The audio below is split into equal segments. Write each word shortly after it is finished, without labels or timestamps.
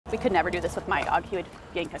We could never do this with my dog. He would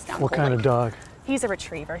yank us down. What kind of dog? He's a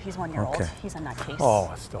retriever. He's 1 year old. Okay. He's a nutcase. Oh,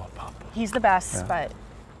 it's still a pup. He's the best, Yeah. but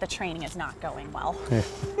the training is not going well. Yeah.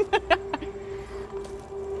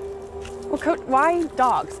 Well, Coach, why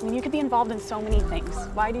dogs? I mean, you could be involved in so many things.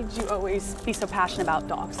 Why did you always be so passionate about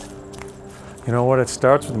dogs? You know what? It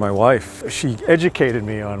starts with my wife. She educated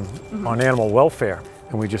me on animal welfare,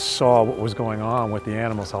 and we just saw what was going on with the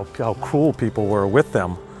animals, how cruel people were with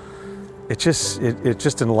them. It just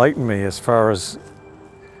enlightened me as far as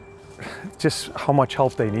just how much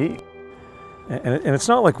help they need. And it's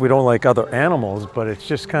not like we don't like other animals, but it's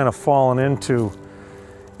just kind of fallen into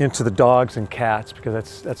the dogs and cats,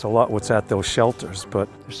 because that's a lot what's at those shelters. But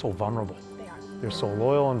they're so vulnerable. They are. They're so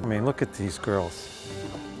loyal. And I mean, look at these girls.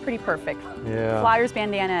 Pretty perfect. Yeah. Flyers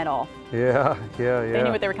bandana and all. Yeah. They knew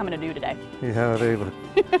what they were coming to do today. Yeah, they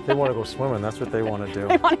want to go swimming. That's what they want to do.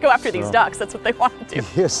 They want to go after these ducks. That's what they want to do.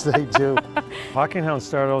 Yes, they do. Hawking Hound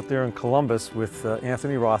started out there in Columbus with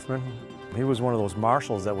Anthony Rothman. He was one of those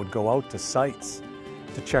marshals that would go out to sites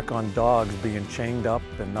to check on dogs being chained up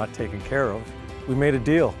and not taken care of. We made a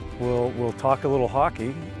deal. We'll talk a little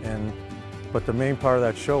hockey, but the main part of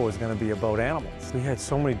that show was going to be about animals. We had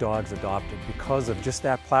so many dogs adopted because of just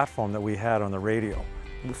that platform that we had on the radio.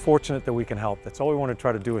 We're fortunate that we can help. That's all we want to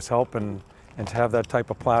try to do is help, and to have that type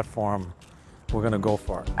of platform, we're going to go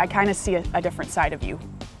for it. I kind of see a different side of you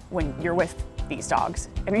when you're with these dogs.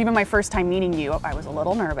 And even my first time meeting you, I was a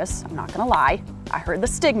little nervous, I'm not going to lie. I heard the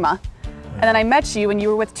stigma. And then I met you and you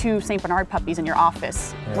were with 2 St. Bernard puppies in your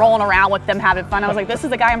office, rolling around with them, having fun. I was like, this is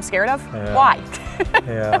the guy I'm scared of? Yeah. Why?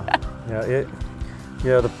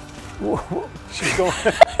 She's going.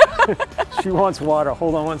 She wants water.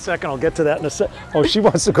 Hold on 1 second, I'll get to that in a sec. Oh, she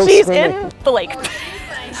wants to go She's swimming. in the lake.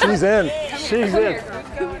 She's in. She's in.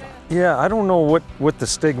 Yeah, I don't know what the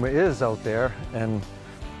stigma is out there, and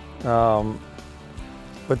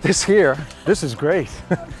but this is great.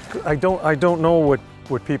 I don't know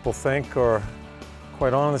what people think, or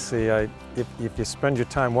quite honestly, if you spend your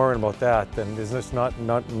time worrying about that, then there's just not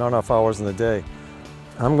enough hours in the day.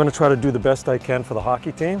 I'm going to try to do the best I can for the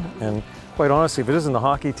hockey team, and quite honestly, if it isn't the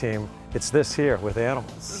hockey team, it's this here with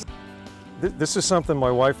animals. This is something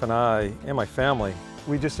my wife and I and my family,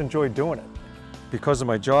 we just enjoy doing it. Because of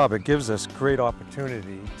my job, it gives us great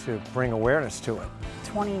opportunity to bring awareness to it.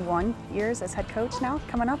 21 years as head coach now,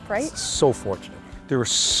 coming up, right? So fortunate. There are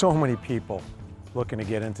so many people looking to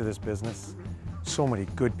get into this business. So many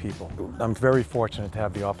good people. I'm very fortunate to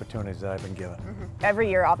have the opportunities that I've been given. Every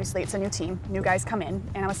year, obviously, it's a new team. New guys come in,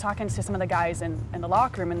 and I was talking to some of the guys in the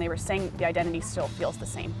locker room, and they were saying the identity still feels the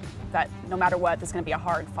same. That no matter what, there's going to be a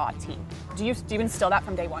hard-fought team. Do you instill that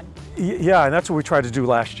from day one? Yeah, and that's what we tried to do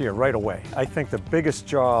last year, right away. I think the biggest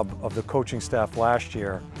job of the coaching staff last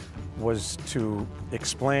year was to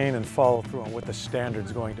explain and follow through on what the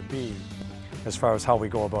standard's going to be as far as how we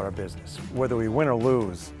go about our business. Whether we win or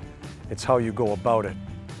lose, it's how you go about it,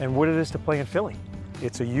 and what it is to play in Philly.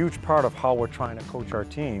 It's a huge part of how we're trying to coach our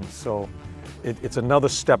team, so it's another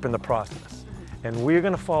step in the process. And we're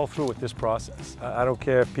going to follow through with this process. I don't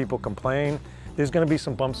care if people complain. There's going to be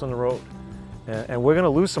some bumps on the road, and we're going to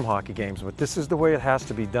lose some hockey games, but this is the way it has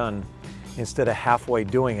to be done, instead of halfway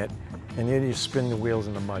doing it, and then you spin the wheels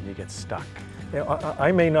in the mud and you get stuck. You know,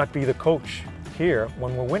 I may not be the coach here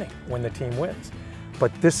when we're winning, when the team wins,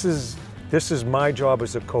 but this is my job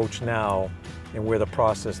as a coach now, and where the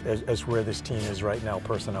process is where this team is right now,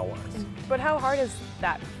 personnel-wise. But how hard is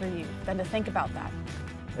that for you, then, to think about that?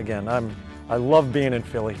 Again, I love being in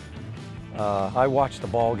Philly. I watched the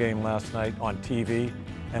ball game last night on TV,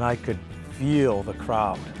 and I could feel the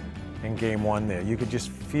crowd in Game 1 there. You could just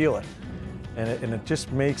feel it, and it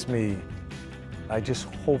just makes me, I just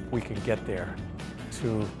hope we can get there,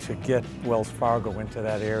 to get Wells Fargo into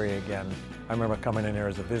that area again. I remember coming in there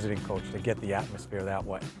as a visiting coach to get the atmosphere that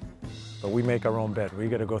way. But we make our own bed. We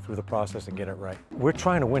got to go through the process and get it right. We're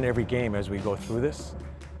trying to win every game as we go through this.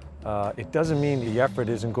 It doesn't mean the effort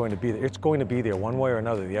isn't going to be there. It's going to be there one way or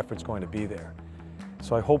another. The effort's going to be there.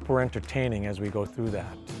 So I hope we're entertaining as we go through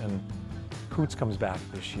that. And Coots comes back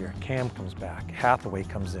this year. Cam comes back. Hathaway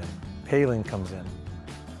comes in. Palin comes in.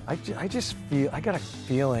 I just feel, I got a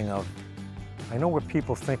feeling of, I know where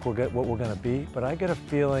people think what we're going to be, but I get a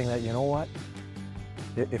feeling that, you know what?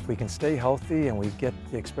 If we can stay healthy and we get,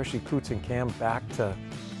 especially Coots and Cam, back to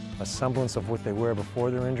a semblance of what they were before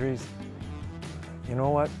their injuries, you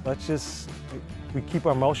know what? We keep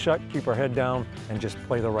our mouth shut, keep our head down, and just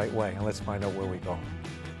play the right way, and let's find out where we go.